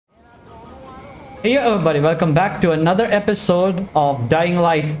Hey everybody, welcome back to another episode of Dying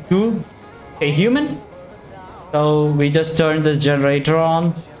Light 2, a human. So we just turned this generator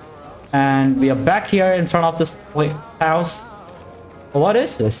on and we are back here in front of this house. What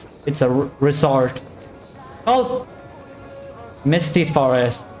is this? It's a resort called Misty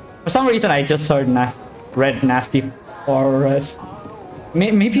Forest. For some reason I just heard read Nasty Forest.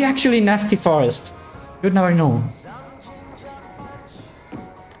 Maybe actually Nasty Forest. You'd never know.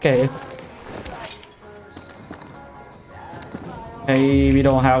 Okay. Okay, we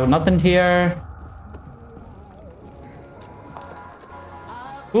don't have nothing here.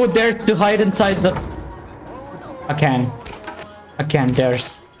 Who dares to hide inside the... I can't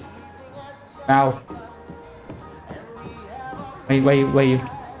dares. Wow. Wait.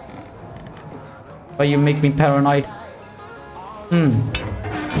 Why you make me paranoid? Some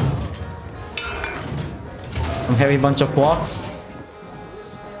heavy bunch of blocks.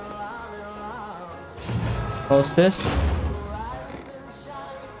 Close this.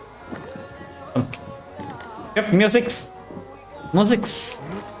 Yep, musics.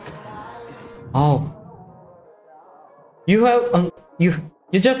 Oh, you have you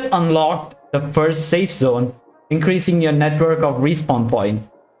just unlocked the first safe zone, increasing your network of respawn points.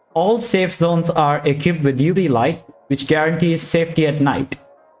 All safe zones are equipped with UV light, which guarantees safety at night.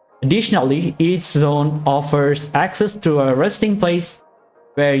 Additionally, each zone offers access to a resting place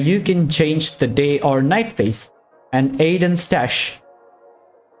where you can change the day or night phase, and Aiden stash,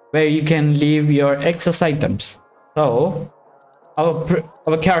 where you can leave your excess items. So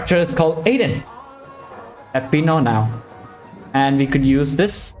our character is called Aiden, that we know now, and we could use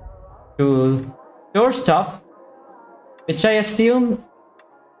this to store stuff, which I assume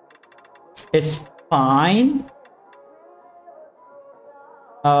is fine.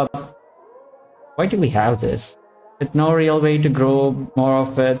 Why do we have this? With no real way to grow more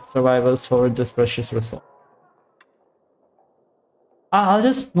of it, survivors for this precious resource. I'll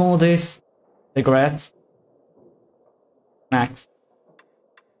just move these cigarettes. Snacks.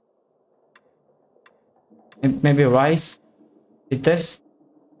 Maybe rice. Eat this.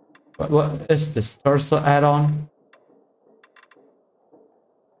 What is this? Traversal add-on?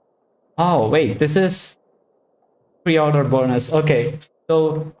 Oh wait, this is pre-order bonus. Okay,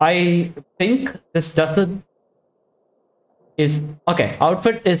 so I think this doesn't is okay.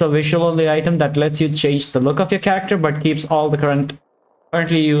 Outfit is a visual only item that lets you change the look of your character but keeps all the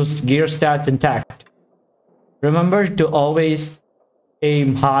currently used gear stats intact. Remember to always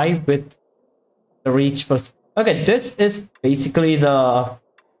aim high with the reach first. Okay, this is basically the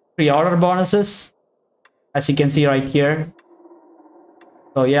pre-order bonuses, as you can see right here.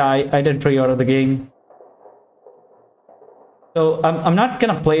 So yeah, I did pre-order the game. So I'm not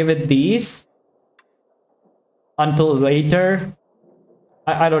gonna play with these until later.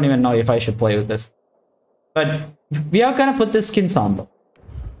 I don't even know if I should play with this, but we are gonna put the skins on them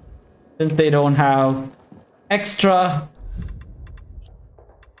since they don't have extra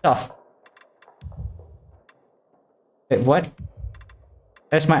stuff. Wait, what?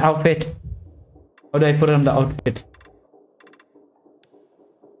 There's my outfit. How do I put on the outfit?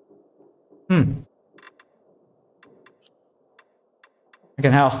 Fucking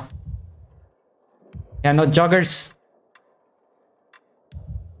hell. Yeah, no joggers.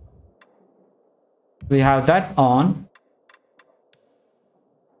 We have that on.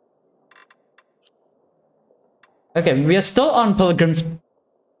 Okay, we are still on Pilgrim's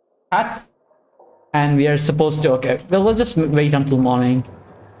Path. And we are supposed to... Okay, well, we'll just wait until morning.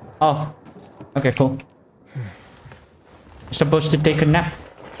 Oh. Okay, cool. We're supposed to take a nap.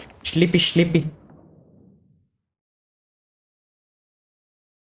 Sleepy.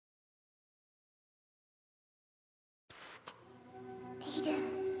 Aiden.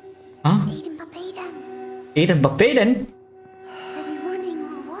 Huh? Aiden Bapaden? Are we running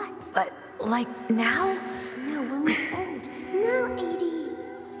or what? But, like, now? No, when we're old. No, Edie.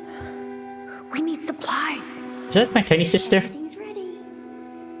 We need supplies. Is that my tiny sister? Everything's ready.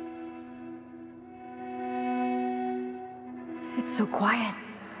 It's so quiet.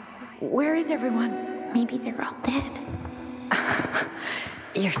 Where is everyone? Maybe they're all dead.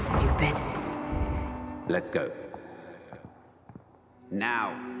 You're stupid. Let's go.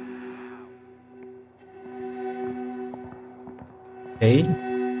 Now. Hey.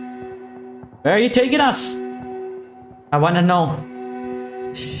 Where are you taking us? I wanna know.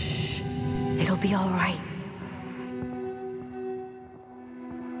 Shh. It'll be all right.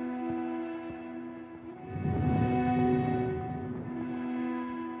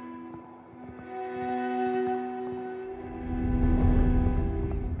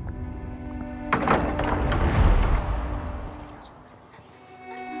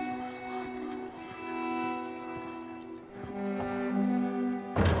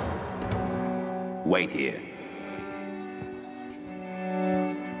 Wait here.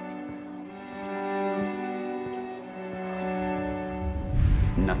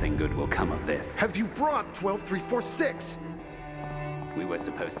 Nothing good will come of this. Have you brought 12346? We were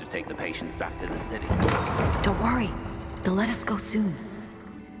supposed to take the patients back to the city. Don't worry. They'll let us go soon.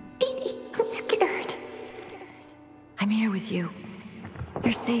 Edie, I'm scared. I'm here with you.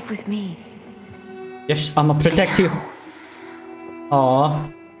 You're safe with me. Yes, I'ma protect you. Aw.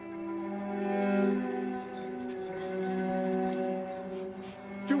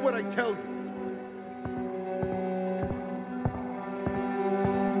 Do what I tell you.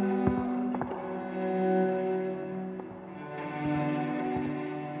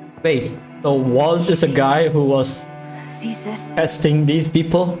 Wait, so Waltz is a guy who was See, sis? testing these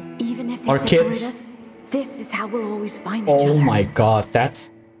people? Even if they Our separate kids? us, this is how we'll always find each Oh other. my god,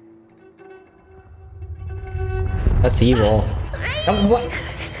 that's evil. What?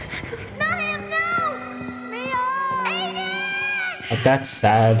 Not him, no! Mia! Aiden! Oh, that's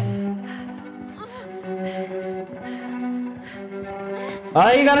sad. What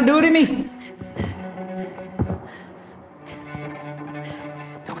are you gonna do to me?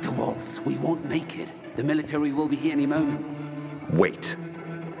 Dr. Waltz, we won't make it. The military will be here any moment. Wait.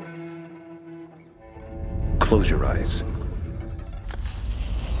 Close your eyes.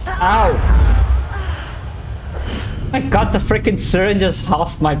 Ow! My god, the freaking syringe is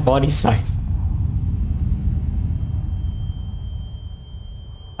half my body size.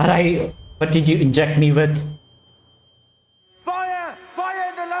 What did you inject me with? Fire! Fire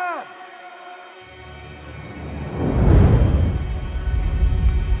in the lab!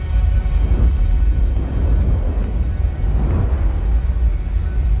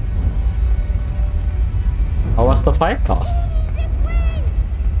 How was the fire cost?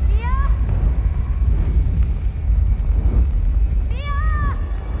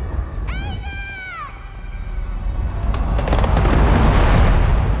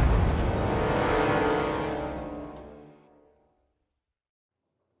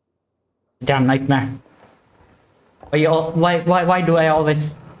 Damn nightmare. Why do I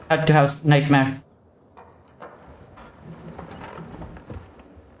always have to have nightmare?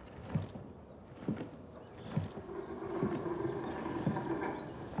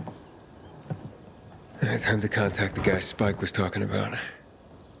 Time to contact the guy Spike was talking about.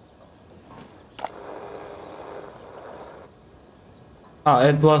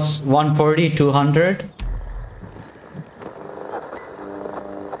 It was 140, 200.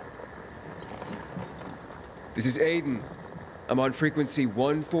 This is Aiden. I'm on frequency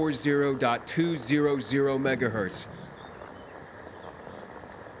 140.200 megahertz.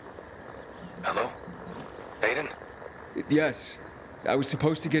 Hello? Aiden? Yes. I was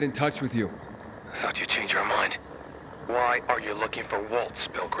supposed to get in touch with you. Thought you'd change your mind. Why are you looking for Waltz,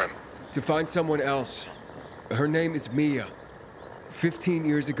 Pilgrim? To find someone else. Her name is Mia. 15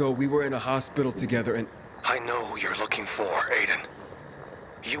 years ago, we were in a hospital together and... I know who you're looking for, Aiden.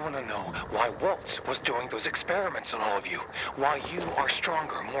 You want to know why Waltz was doing those experiments on all of you. Why you are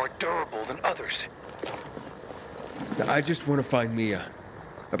stronger, more durable than others. I just want to find Mia.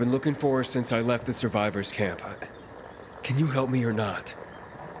 I've been looking for her since I left the survivors' camp. Can you help me or not?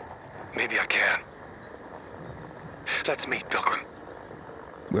 Maybe I can. Let's meet, Pilgrim.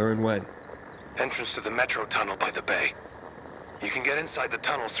 Where and when? Entrance to the metro tunnel by the bay. You can get inside the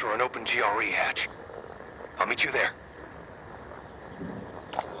tunnels through an open GRE hatch. I'll meet you there.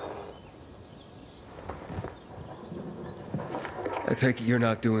 I take it you're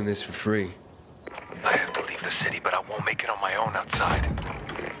not doing this for free. I have to leave the city, but I won't make it on my own outside.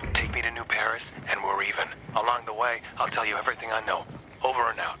 Take me to New Paris, and we're even. Along the way, I'll tell you everything I know.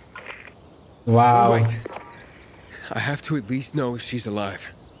 Over and out. Wow. Wait. I have to at least know if she's alive.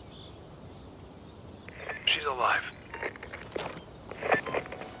 She's alive.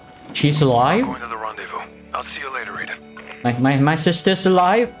 She's alive? Going to the rendezvous. I'll see you later, Aiden. My sister's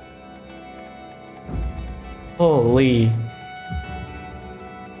alive? Holy.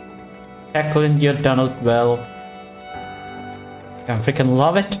 Techland, you done it well. I freaking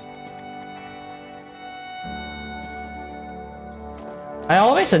love it. I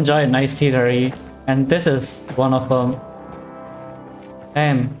always enjoy a nice scenery, and this is one of them.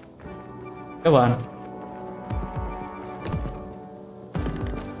 Damn. Come on.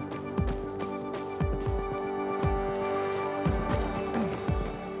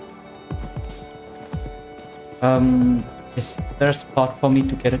 Is there a spot for me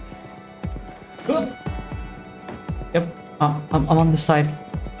to get it? Yep, I'm on the side.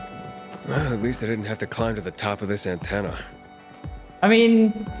 Well, at least I didn't have to climb to the top of this antenna. I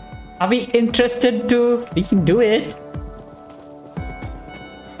mean, are we interested to? We can do it.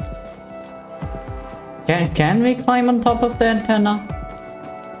 Can we climb on top of the antenna?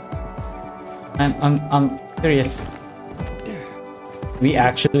 I'm curious. We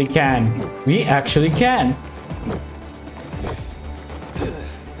actually can. We actually can.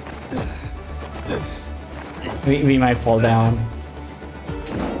 We might fall down.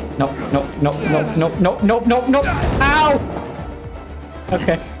 No, no, no, no, no, no, no, no, no. Ow!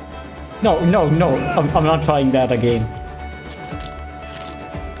 Okay. No, no, no. I'm not trying that again.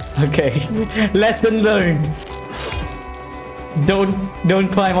 Okay. Lesson learned. Don't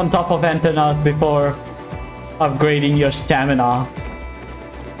climb on top of antennas before upgrading your stamina.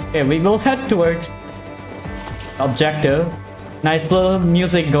 Okay, we will head towards objective. Nice little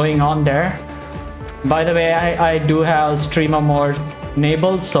music going on there. By the way, I do have streamer mode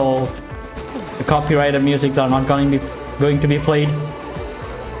enabled, so the copyrighted musics are not going to be played.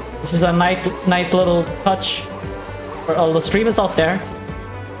 This is a nice little touch for all the streamers out there.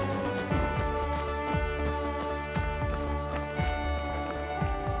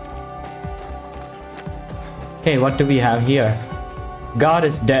 Okay, what do we have here? God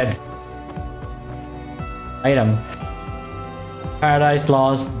is dead. Item. Paradise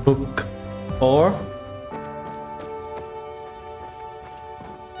Lost Book 4.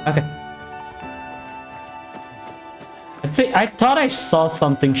 Okay. I thought I saw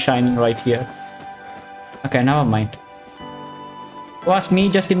something shining right here. Okay, never mind. It was me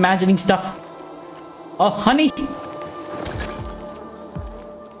just imagining stuff. Oh, honey!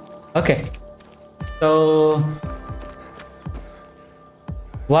 Okay. So...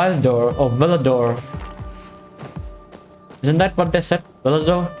 Wildor or Villador. Isn't that what they said?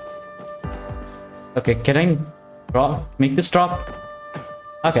 Villador? Okay, can I make this drop?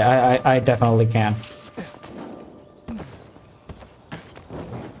 Okay, I definitely can.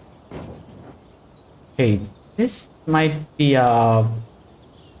 Okay, this might be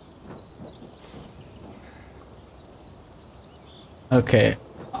okay.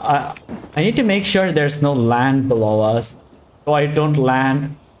 I need to make sure there's no land below us, so I don't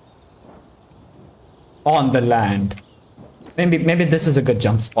land on the land. Maybe this is a good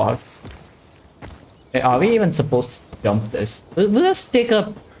jump spot. Okay, are we even supposed to jump this? Let's take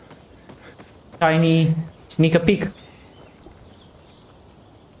a tiny sneak a peek.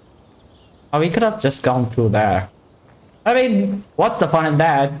 Oh, we could have just gone through there. I mean, what's the fun in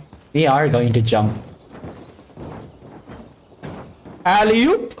that? We are going to jump.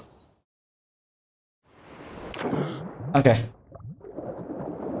 Alley-oop! Okay.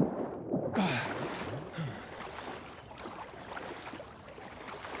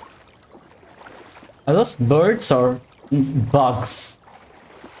 Are those birds or bugs?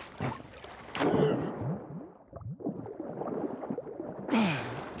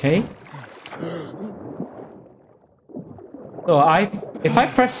 Okay. So if I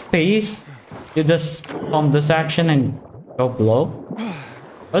press space, you just perform this action and go below.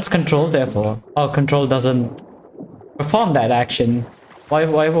 What's control there for? Oh, control doesn't perform that action. Why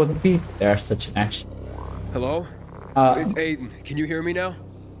would be there such an action? Hello? It's Aiden. Can you hear me now?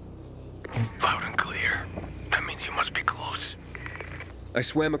 Loud and clear. That means you must be close. I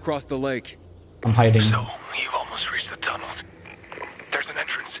swam across the lake. I'm hiding. So, you've almost reached the tunnels. There's an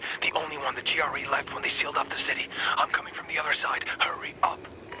entrance. The only one the GRE left when they sealed up the city. I'm coming from the other side. Hurry up.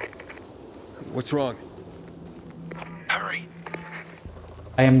 What's wrong? Hurry.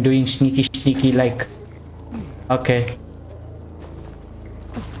 I am doing sneaky like... Okay.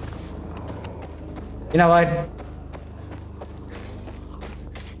 You know what?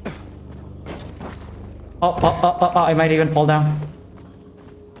 Oh, I might even fall down.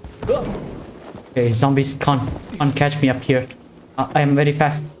 Okay, zombies can't catch me up here. I am very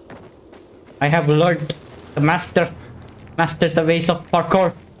fast. I have learned the master the ways of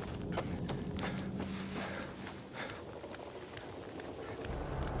parkour.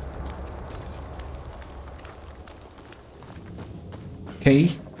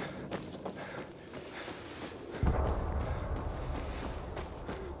 Okay.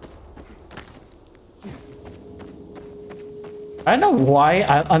 I don't know why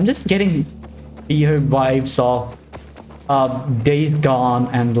I'm just getting weird vibes of Days Gone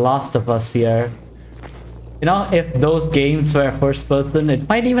and Last of Us here. You know, if those games were first person, it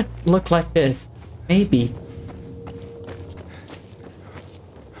might even look like this. Maybe.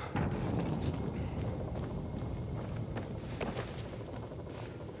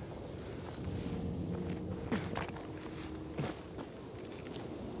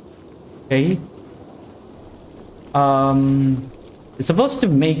 Okay. It's supposed to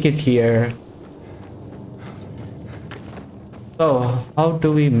make it here. So, how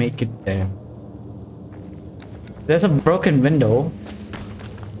do we make it there? There's a broken window.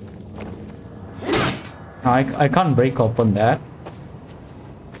 I can't break open that.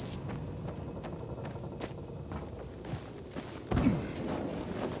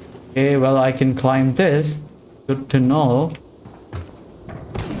 Okay, well, I can climb this. Good to know.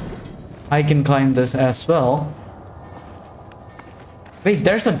 I can climb this as well. Wait,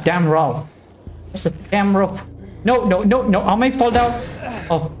 there's a damn rope. There's a damn rope. No, no, no, no. I might fall down.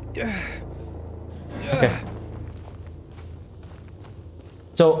 Oh. Okay.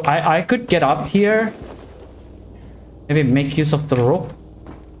 So I could get up here. Maybe make use of the rope.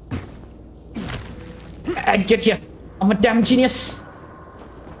 And get here. I'm a damn genius.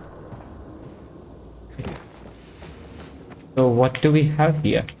 So what do we have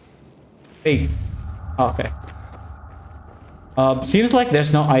here? Hey. Okay. Seems like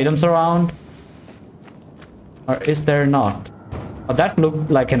there's no items around. Or is there not? Oh, that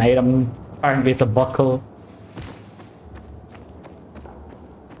looked like an item. Apparently it's a buckle.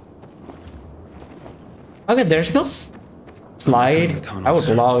 Okay, there's no slide. I would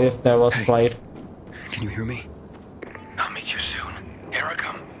love if there was slide. Can you hear me? I'll meet you soon. Here I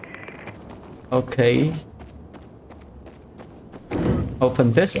come. Okay.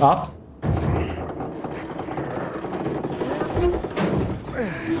 Open this up.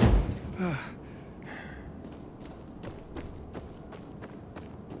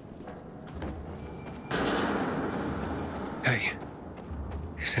 Hey,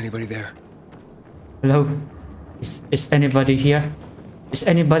 is anybody there? Hello? Is anybody here? Is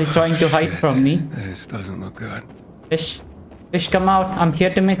anybody trying to hide from me? This doesn't look good. Fish, fish, come out. I'm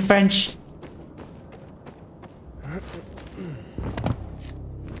here to make friends.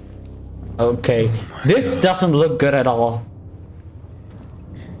 Okay, this doesn't look good at all.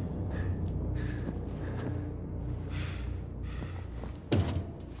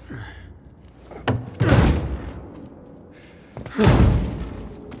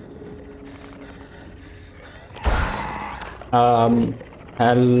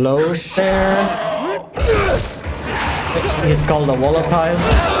 Hello there. He's called a volatile.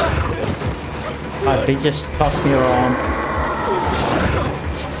 They just tossed me around.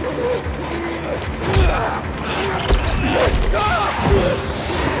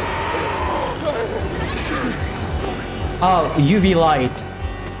 Oh, UV light.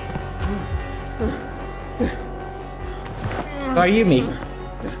 Are you me?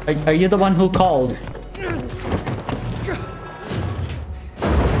 Are you the one who called?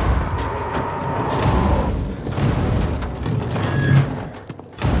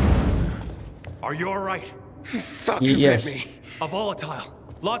 Are you alright? Fuck, you yes. hit me. A volatile.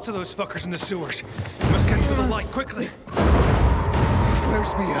 Lots of those fuckers in the sewers. You must get to the light quickly.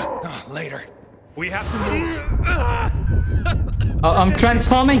 Where's Mia? Later. We have to move. I'm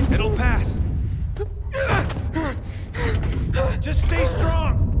transforming. It'll pass. Just stay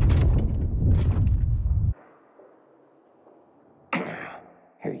strong.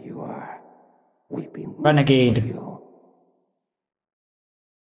 Here you are, weeping. Renegade.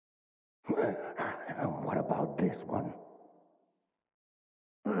 What about this one?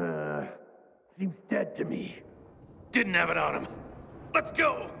 Seems dead to me. Didn't have it on him. Let's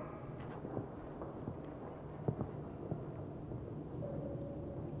go.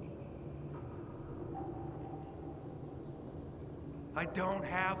 I don't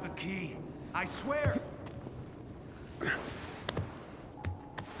have the key. I swear.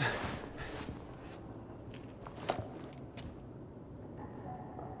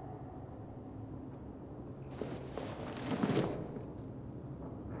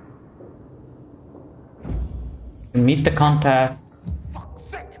 Meet the contact. Fuck's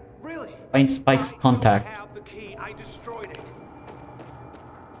sake. Really? Find Spike's contact. I have the key. I destroyed it.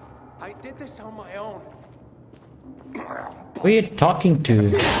 I did this on my own. Who are you talking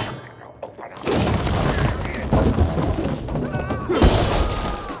to?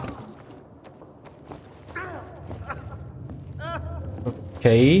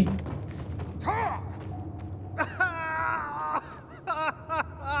 Okay.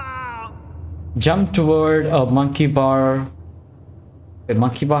 Jump toward a monkey bar. A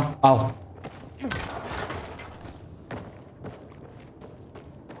monkey bar? Oh.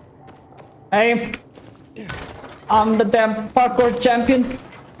 Hey! I'm the damn parkour champion.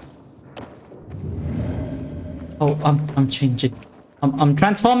 Oh, I'm changing. I'm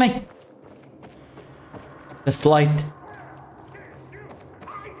transforming. The light.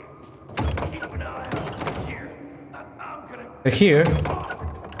 We're here.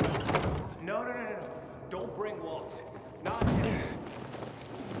 No. Don't bring Waltz. Not him.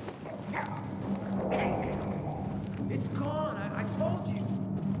 It's gone. I told you.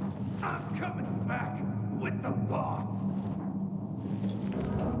 I'm coming back with the boss.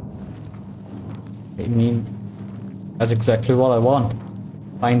 I mean, that's exactly what I want.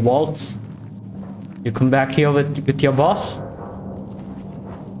 Find Waltz. You come back here with your boss?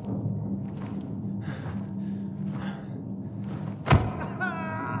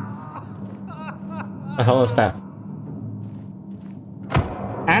 What the hell is that?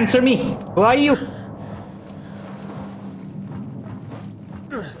 Answer me! Who are you?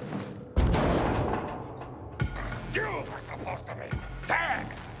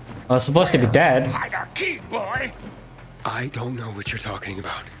 I was supposed to be dead. Hide our key, boy! I don't know what you're talking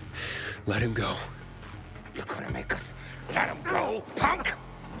about. Let him go. You're gonna make us let him go, punk?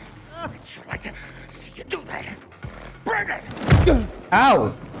 I'd sure like to see you do that. Bring it!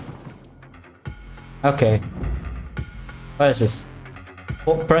 Ow! Okay. What is this?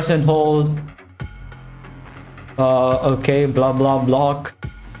 Press and hold. Okay, blah blah block.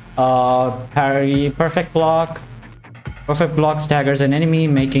 Parry, perfect block. Perfect block staggers an enemy,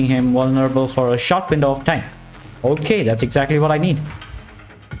 making him vulnerable for a short window of time. Okay, that's exactly what I need.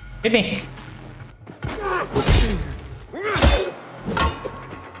 Hit me!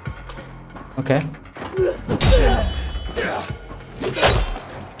 Okay.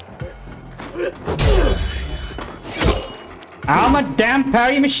 I'm a damn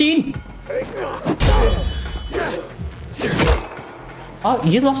parry machine! Oh,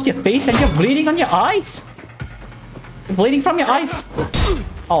 you lost your face and you're bleeding on your eyes? You're bleeding from your eyes?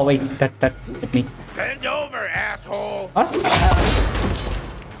 Oh wait, that hit me. Bend over, asshole! What?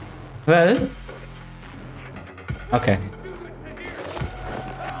 Well... Okay.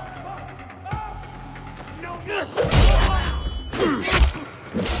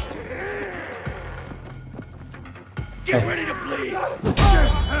 Get ready to bleed!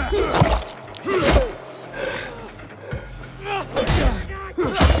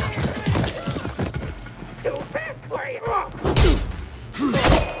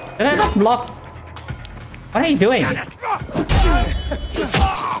 Did I not block? What are you doing?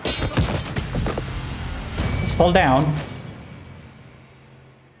 Just fall down.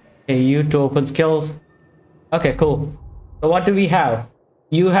 Okay, you to open skills. Okay, cool. So what do we have?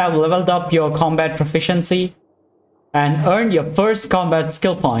 You have leveled up your combat proficiency and earned your first combat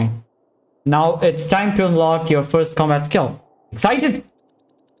skill point. Now it's time to unlock your first combat skill. Excited?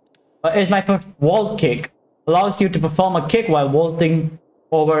 Here's my first wall kick. Allows you to perform a kick while vaulting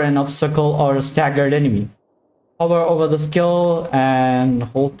over an obstacle or a staggered enemy. Hover over the skill and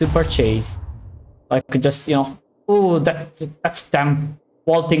hold to purchase. I could just, you know, ooh, that's damn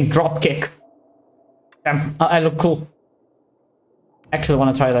vaulting drop kick. Damn, I look cool. Actually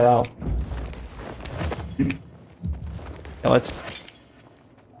want to try that out. Yeah, let's...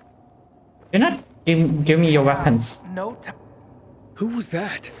 Do not give me your weapons. No time. Who was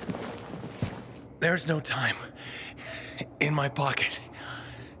that? There's no time. In my pocket.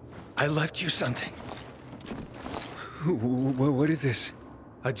 I left you something. What is this?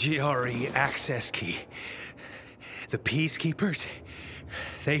 A GRE access key. The Peacekeepers,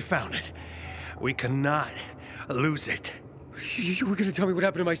 they found it. We cannot lose it. You were gonna tell me what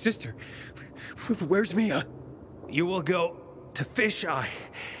happened to my sister. Where's Mia? You will go to Fisheye.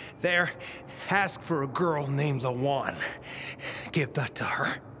 There, ask for a girl named Lawan. Give that to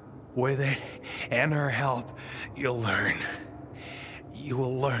her. With it and her help, you'll learn. You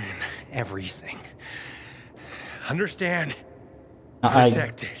will learn everything. Understand?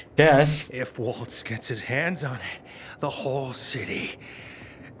 Protect it. Yes. If Waltz gets his hands on it, the whole city,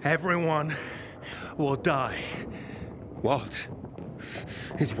 everyone will die. Waltz?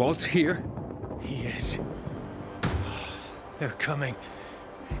 Is Waltz here? He is. They're coming.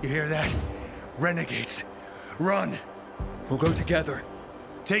 You hear that? Renegades. Run. We'll go together.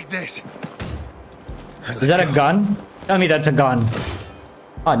 Take this. Is that a gun? Tell me that's a gun.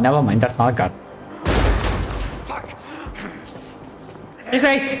 Oh, never mind. That's not a gun. Fuck. You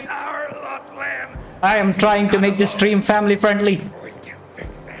say? Our lost lamb! I am trying to make this stream family friendly. We can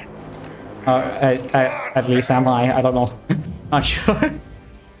fix that. At least am I? I don't know. Not sure.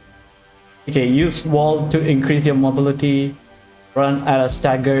 Okay, use wall to increase your mobility. Run at a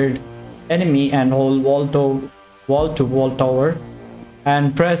staggered enemy and hold wall to wall tower.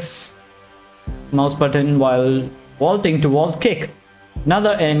 And press mouse button while vaulting to wall kick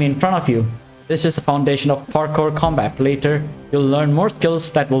another enemy in front of you. This is the foundation of parkour combat. Later, you'll learn more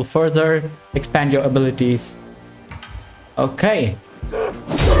skills that will further expand your abilities. Okay.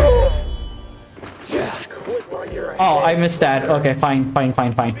 Oh, I missed that. Okay, fine.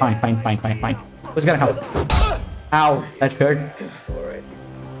 Who's gonna come? Ow, that hurt.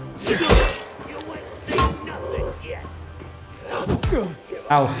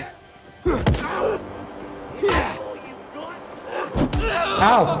 Ow.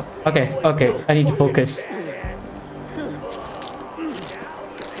 Ow! Okay, okay, I need to focus.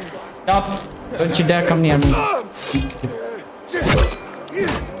 Stop! Don't you dare come near me.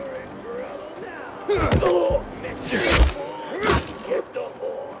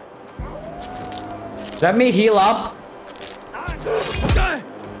 Let me heal up.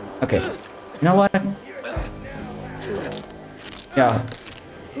 Okay. You know what? Yeah.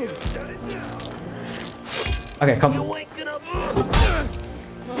 Okay, come.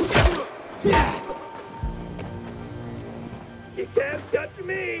 You can't touch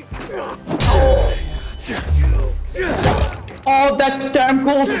me! Oh, that's damn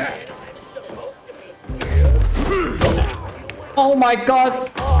cool! Oh my god!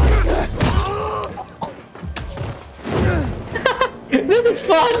 This is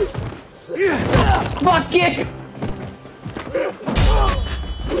fun! Butt kick!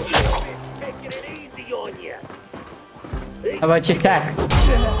 How about your attack?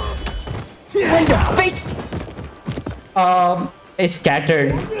 In your face! It's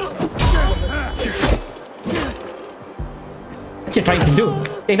scattered. What you trying to do?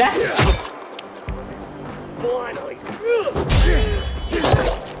 Stay back!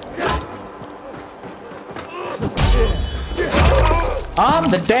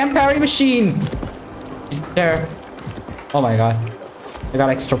 The damn parry machine! There. Oh my god. I got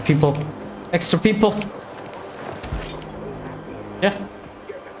extra people. Extra people. Yeah.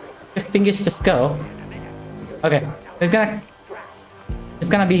 15 is just go. Okay. It's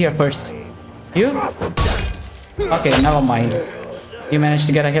gonna be here first. You? Okay, never mind. You managed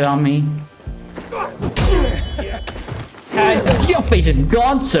to get a hit on me. And your face is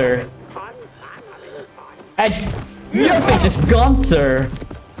gone, sir. And your face is gone, sir.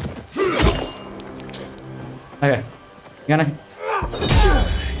 Okay. You gonna...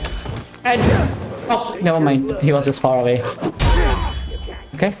 And... Oh, never mind. He was just far away.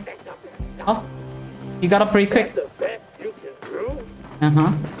 Okay. Oh. You got up pretty quick.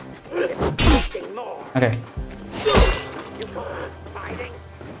 Uh-huh. Okay.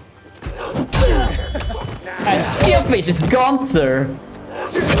 And your face is gone, sir.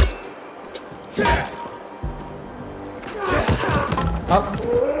 Oh.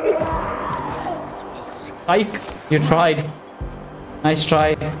 Ike, you tried. Nice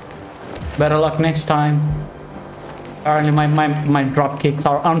try. Better luck next time. Apparently my drop kicks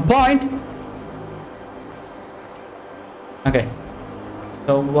are on point. Okay.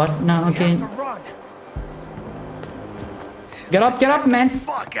 So what now again? Get up, man.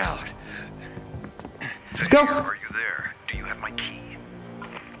 Fuck out. Let's go. Are you there? Do you have my key?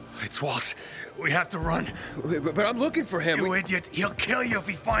 It's Walt. We have to run. But I'm looking for him. You idiot. He'll kill you if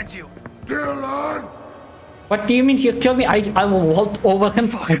he finds you. What do you mean he'll kill me? I will vault over him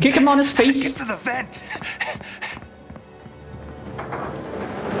and kick him on his face. Get to the vent.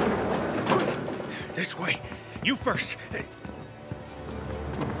 Quick. This way. You first.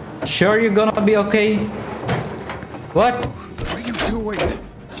 Sure you're gonna be okay? What? What are you doing?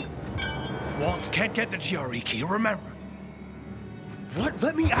 Waltz can't get the GRE key, remember. What?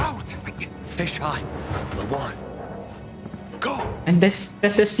 Let me out! Fish eye. The one. Go! And this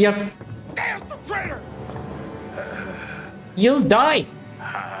is your... There's the traitor! You'll die!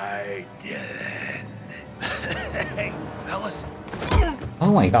 I didn't. Hey, fellas.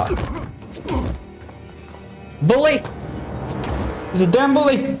 Oh my god. Bully! He's a damn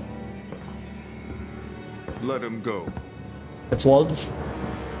bully! Let him go. It's Waltz.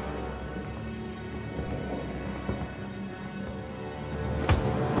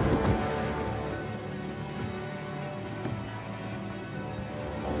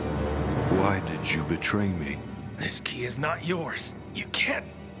 Why did you betray me? This key is not yours. You can't.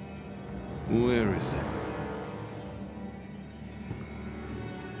 Where is it?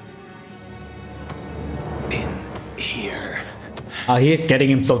 In here. Oh, he's getting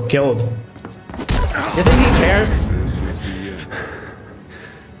himself killed. You think he cares? This was the end.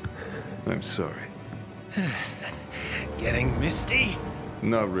 I'm sorry. Getting misty?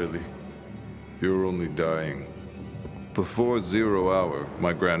 Not really. You're only dying. Before 0 hour,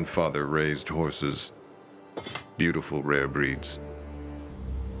 my grandfather raised horses. Beautiful rare breeds.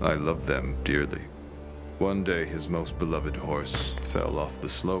 I love them dearly. One day, his most beloved horse fell off the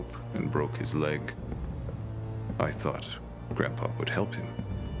slope and broke his leg. I thought Grandpa would help him,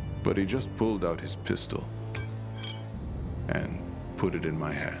 but he just pulled out his pistol and put it in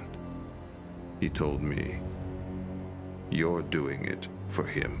my hand. He told me, "You're doing it for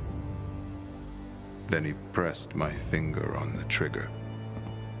him." Then he pressed my finger on the trigger.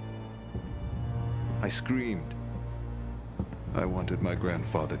 I screamed. I wanted my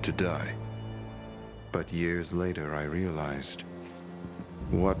grandfather to die. But years later, I realized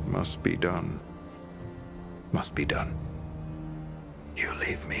What must be done, must be done. You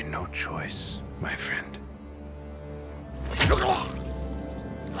leave me no choice, my friend.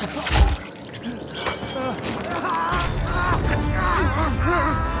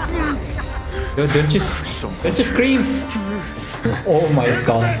 Yo, don't you scream! Oh my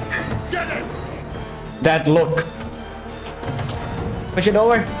god. That look. Push it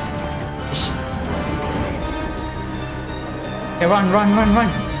over. Okay,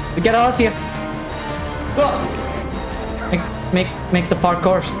 run. We get out of here. Go. Make the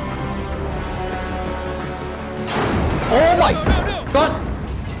parkour. Oh my god.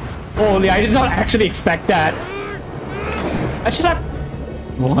 Holy, I did not actually expect that. I should have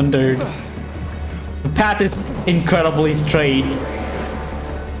wondered. The path is incredibly straight.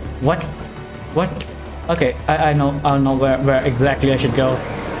 What? Okay, I know where exactly I should go.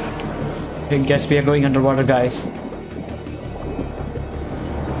 I guess we are going underwater, guys.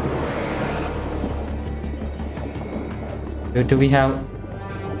 Do we have...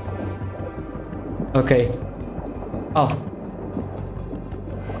 Okay. Oh.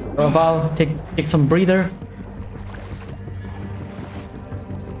 About take some breather.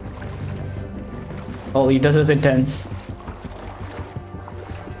 Holy, this is intense.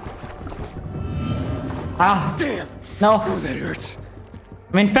 Ah! Damn! No! Oh, that hurts.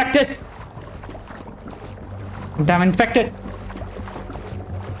 I'm infected! I'm infected!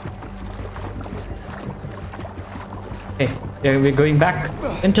 Okay, yeah, we're going back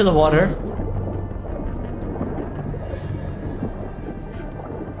into the water.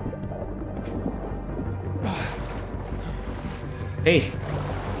 Hey!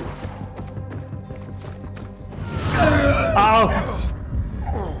 Ow!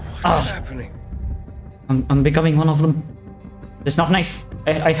 What's happening? I'm becoming one of them. It's not nice.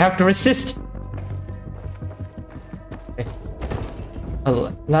 I have to resist. Okay. A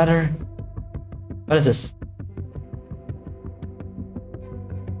ladder. What is this?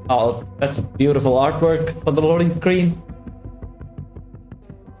 Oh, that's a beautiful artwork for the loading screen.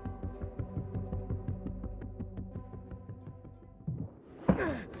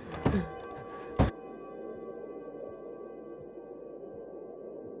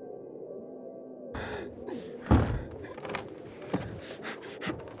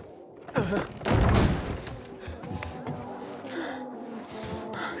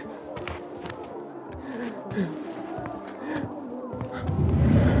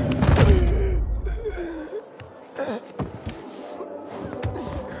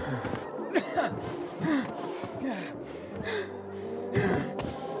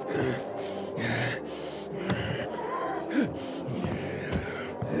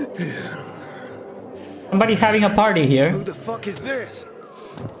 Somebody having a party here. Who the fuck is this?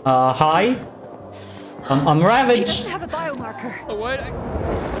 Hi. I'm Ravage. He doesn't have a biomarker. Oh, what?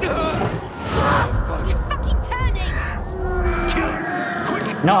 He's fucking turning. Kill him!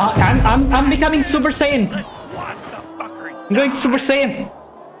 Quick! No, I'm becoming Super Saiyan. What the fuck are you? I'm going Super Saiyan.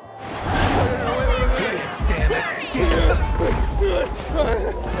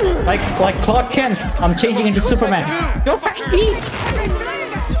 Like Clark Kent, I'm changing into Superman. Go back,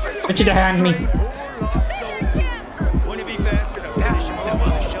 Get you to hand me. Wouldn't it be faster to dash him over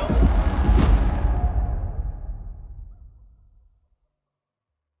the show?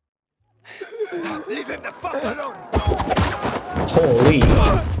 Leave him the fuck alone! Holy.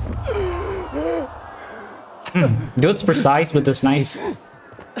 Dude's precise with this knife.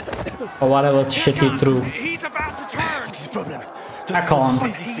 Or whatever shit he threw. He's about to turn! What's his problem? Back on.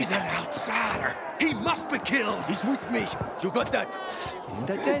 He's an outsider! He must be killed! He's with me! You got that?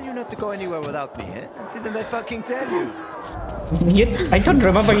 Didn't I tell you not to go anywhere without me, eh? Didn't I fucking tell you? I don't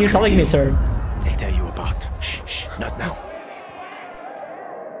remember you telling me, sir. They'll tell you about. Shh, not now.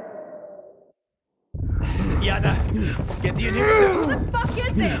 Yana, get the inhibitors! What the fuck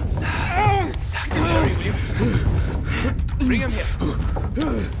is it? Dr. Terry, will you? Bring him here.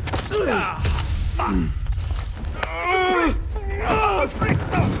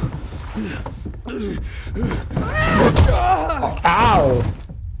 Ow!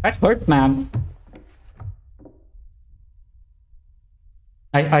 That hurt, man.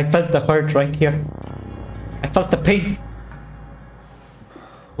 I felt the hurt right here. I felt the pain.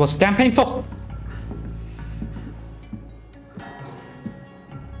 It was damn painful.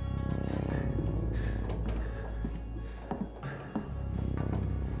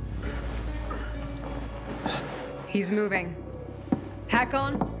 He's moving. Hack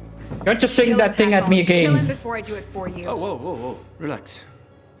on. You're just saying that thing at me Kill him again. before I do it for you. Oh, whoa. Relax.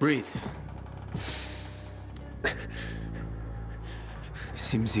 Breathe.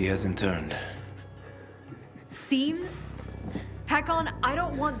 Seems he hasn't turned. Seems? Hakon, I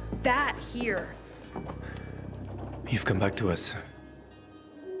don't want that here. You've come back to us.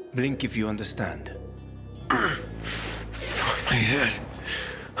 Blink if you understand. My head.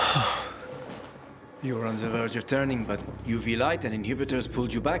 You were on the verge of turning, but UV light and inhibitors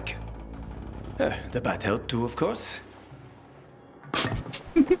pulled you back. The bat helped too, of course.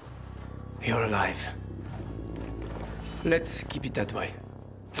 You're alive. Let's keep it that way.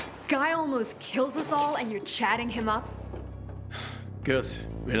 Guy almost kills us all and you're chatting him up? Girls,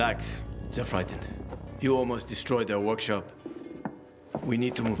 relax. They're frightened. You almost destroyed their workshop. We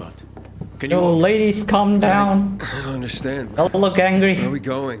need to move out. Can you Yo, ladies, calm down. I don't understand. Don't look angry. Where are we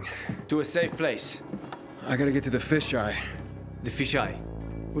going? To a safe place. I gotta get to the fisheye. The fisheye.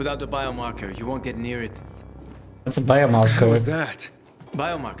 Without the biomarker, you won't get near it. What's a biomarker? What was that?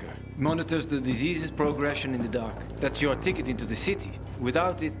 Biomarker monitors the disease's progression in the dark. That's your ticket into the city.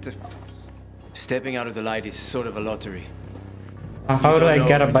 Without it, stepping out of the light is sort of a lottery. How do I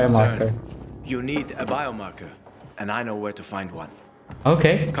get a biomarker? You need a biomarker, and I know where to find one.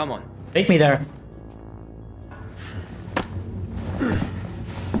 Okay. Come on. Take me there.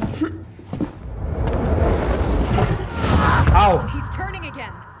 Ow! He's turning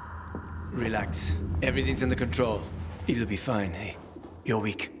again. Relax. Everything's under control. It'll be fine, hey? You're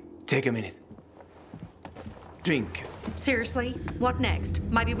weak. Take a minute. Drink. Seriously? What next?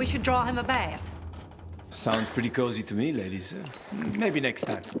 Maybe we should draw him a bath. Sounds pretty cozy to me, ladies. Maybe next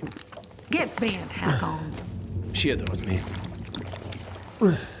time. Get bent, Hakon. She adores me.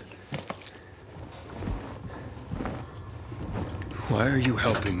 Why are you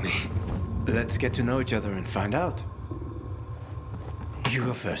helping me? Let's get to know each other and find out. You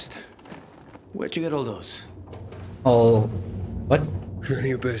go first. Where'd you get all those? Oh, what? None of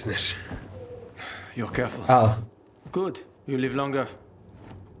your business. You're careful. Oh. Good. You live longer.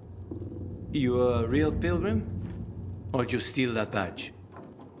 You a real pilgrim? Or did you steal that badge?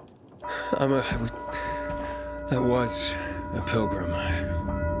 I was a pilgrim.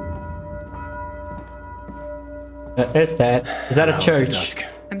 Is that? Is that a church?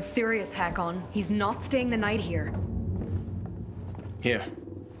 I'm serious, Hakon. He's not staying the night here. Here.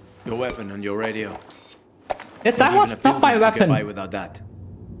 Your weapon and your radio. Yeah, that was not my weapon. Get by without that.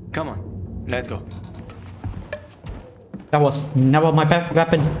 Come on. Let's go. That was never my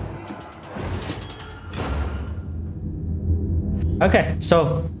weapon. Okay,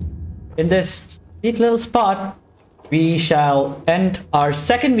 so in this neat little spot, we shall end our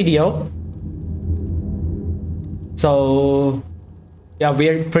second video. So yeah,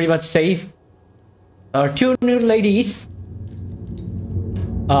 we're pretty much safe. Our two new ladies.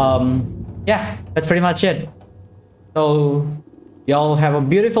 Yeah, that's pretty much it. So y'all have a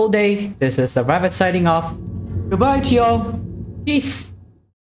beautiful day. This is the Ravage signing off. Goodbye to y'all. Peace.